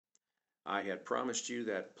I had promised you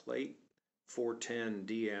that plate 410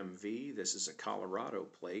 DMV. This is a Colorado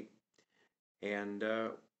plate, and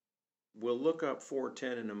we'll look up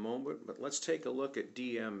 410 in a moment, but let's take a look at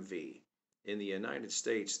DMV. In the United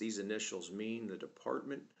States, these initials mean the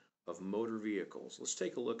Department of Motor Vehicles. Let's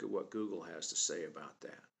take a look at what Google has to say about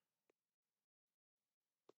that.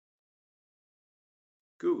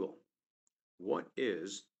 Google, what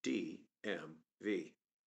is DMV?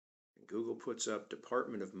 And Google puts up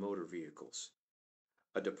Department of Motor Vehicles.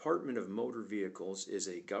 A Department of Motor Vehicles is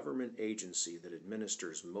a government agency that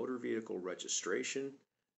administers motor vehicle registration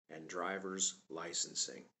and driver's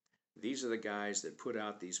licensing. These are the guys that put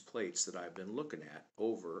out these plates that I've been looking at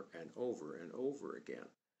over and over and over again.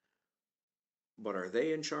 But are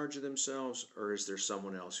they in charge of themselves, or is there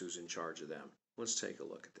someone else who's in charge of them? Let's take a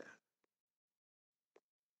look at that.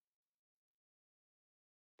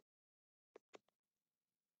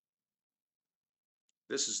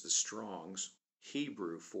 This is the Strong's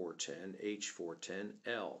Hebrew 410,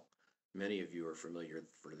 H410L. Many of you are familiar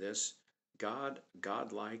for this. God,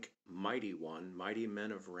 godlike, mighty one, mighty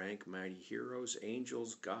men of rank, mighty heroes,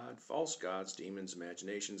 angels, God, false gods, demons,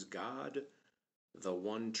 imaginations, God, the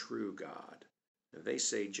one true God. Now they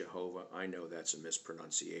say Jehovah. I know that's a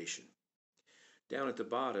mispronunciation. Down at the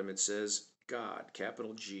bottom it says God,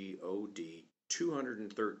 capital G-O-D,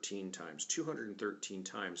 213 times. 213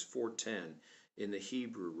 times 410 in the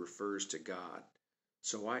Hebrew refers to God.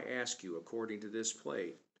 So I ask you, according to this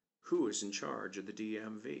plate, who is in charge of the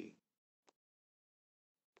DMV?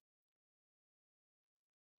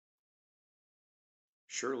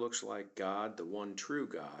 Sure looks like God, the one true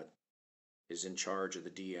God, is in charge of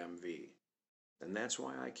the DMV. And that's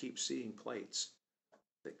why I keep seeing plates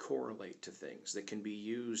that correlate to things, that can be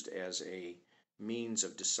used as a means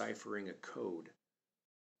of deciphering a code,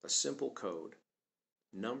 a simple code,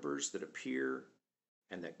 numbers that appear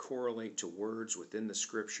and that correlate to words within the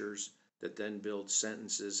scriptures that then build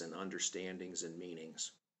sentences and understandings and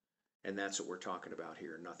meanings. And that's what we're talking about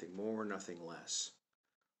here, nothing more, nothing less.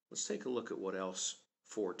 Let's take a look at what else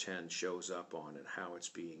 410 shows up on and how it's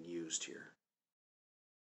being used here.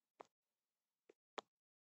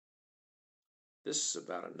 This is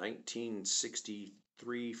about a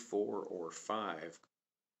 1963 4 or 5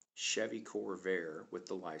 Chevy Corvair with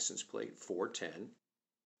the license plate 410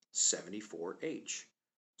 74H.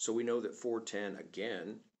 So we know that 410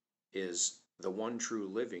 again is the one true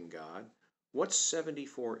living God. What's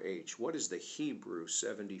 74H? What is the Hebrew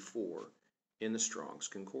 74 in the Strong's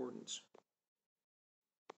Concordance?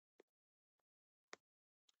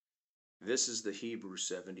 This is the Hebrew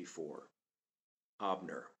 74.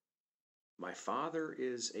 Abner. My Father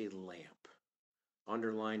is a lamp.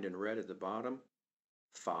 Underlined in red at the bottom,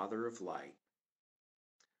 Father of light.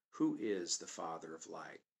 Who is the Father of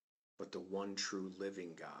light but the one true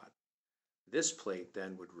living God? This plate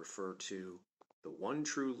then would refer to the one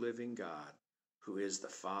true living God who is the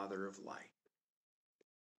Father of light.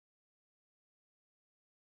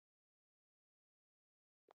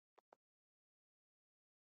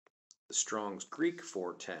 The Strong's Greek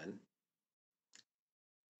 410,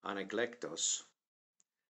 anaglektos,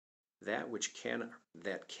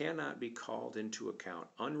 that cannot be called into account,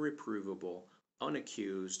 unreprovable,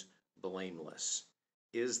 unaccused, blameless.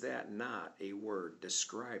 Is that not a word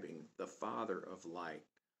describing the Father of light,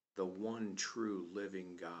 the one true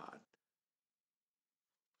living God?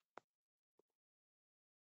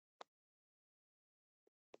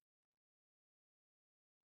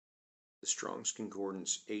 The Strong's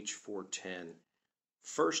Concordance H410,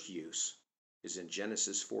 first use is in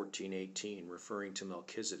Genesis 14:18, referring to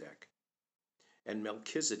Melchizedek. And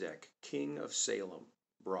Melchizedek, king of Salem,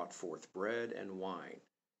 brought forth bread and wine,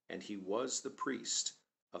 and he was the priest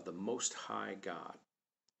of the Most High God.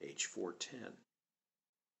 H410.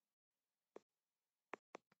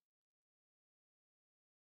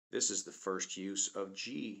 This is the first use of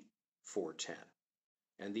G410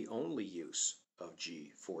 and the only use of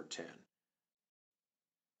G410.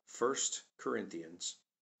 1 Corinthians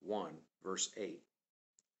 1 verse 8.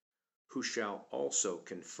 Who shall also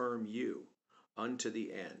confirm you unto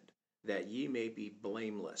the end, that ye may be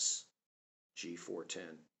blameless,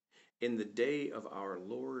 G410, in the day of our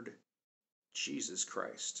Lord Jesus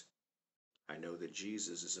Christ. I know that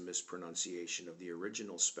Jesus is a mispronunciation of the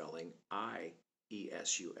original spelling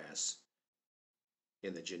I-E-S-U-S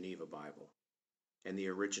in the Geneva Bible, and the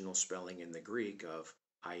original spelling in the Greek of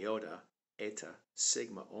iota, eta,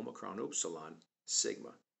 sigma, omicron, upsilon,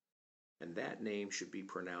 sigma. And that name should be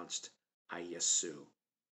pronounced Ayasu.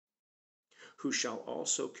 Who shall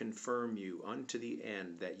also confirm you unto the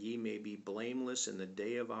end, that ye may be blameless in the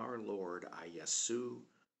day of our Lord, Ayasu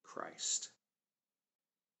Christ.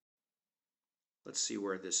 Let's see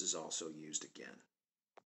where this is also used again.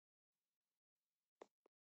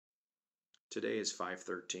 Today is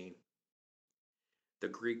 513. The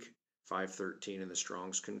Greek 513 in the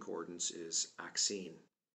Strong's Concordance is axine,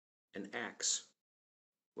 an axe.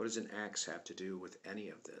 What does an axe have to do with any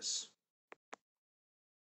of this?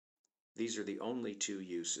 These are the only two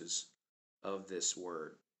uses of this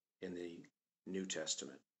word in the New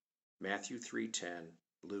Testament. Matthew 3:10,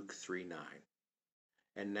 Luke 3:9.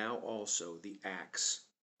 And now also the axe,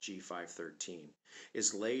 G513,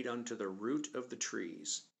 is laid unto the root of the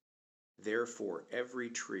trees. Therefore every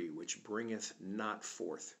tree which bringeth not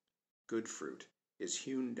forth good fruit is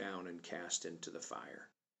hewn down and cast into the fire.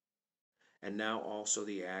 And now also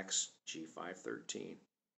the axe, G513,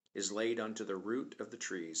 is laid unto the root of the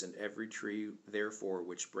trees, and every tree therefore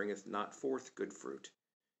which bringeth not forth good fruit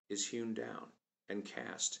is hewn down and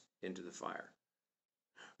cast into the fire.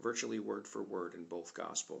 Virtually word for word in both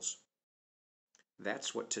Gospels.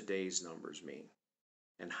 That's what today's numbers mean.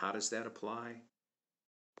 And how does that apply?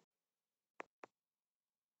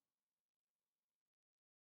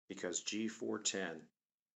 Because G410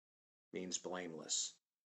 means blameless.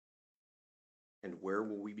 And where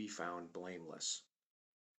will we be found blameless?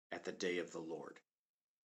 At the day of the Lord.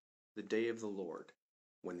 The day of the Lord,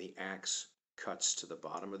 when the axe cuts to the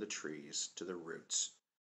bottom of the trees, to the roots,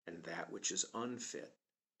 and that which is unfit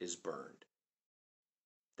is burned.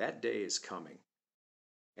 That day is coming,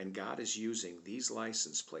 and God is using these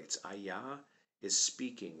license plates. HAYAH is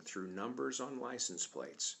speaking through numbers on license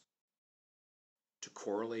plates to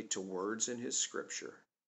correlate to words in His Scripture,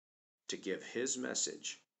 to give His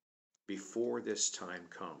message before this time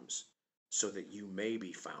comes, so that you may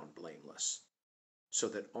be found blameless, so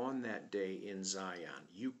that on that day in Zion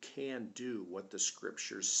you can do what the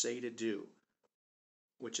Scriptures say to do,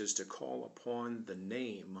 which is to call upon the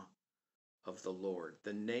name of the Lord,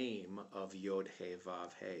 the name of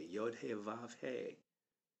Yod-Heh-Vav-Heh. Yod-Heh-Vav-Heh,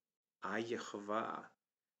 HAYAH,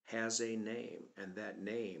 has a name, and that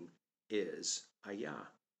name is HAYAH.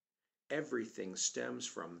 Everything stems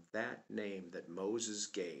from that name that Moses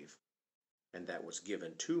gave, and that was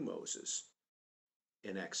given to Moses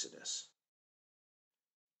in Exodus.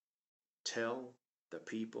 Tell the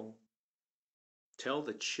people, tell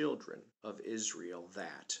the children of Israel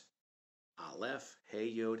that Aleph, Hey,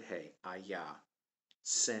 Yod, Hey, HAYAH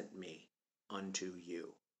sent me unto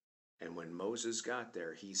you. And when Moses got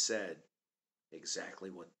there, he said exactly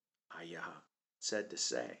what HAYAH said to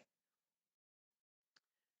say.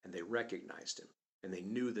 And they recognized him, and they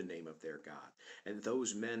knew the name of their God. And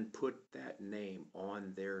those men put that name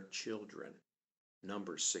on their children.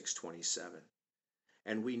 Numbers 6:27.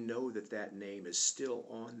 And we know that that name is still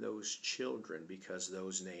on those children because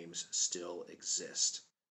those names still exist.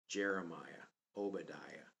 Jeremiah,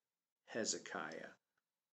 Obadiah, Hezekiah.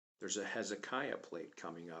 There's a Hezekiah plate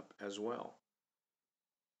coming up as well.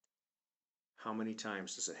 How many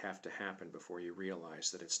times does it have to happen before you realize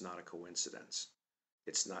that it's not a coincidence?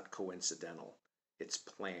 It's not coincidental. It's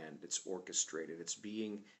planned. It's orchestrated. It's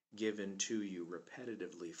being given to you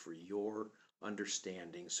repetitively for your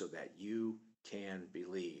understanding so that you can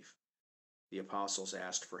believe. The apostles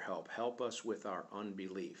asked for help. Help us with our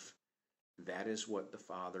unbelief. That is what the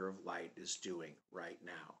Father of Light is doing right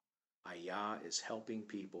now. HAYAH is helping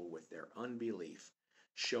people with their unbelief,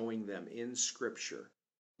 showing them in Scripture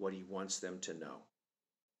what He wants them to know.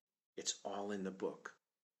 It's all in the book.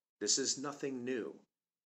 This is nothing new.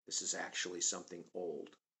 This is actually something old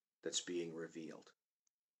that's being revealed.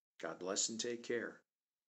 God bless and take care.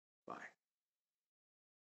 Bye.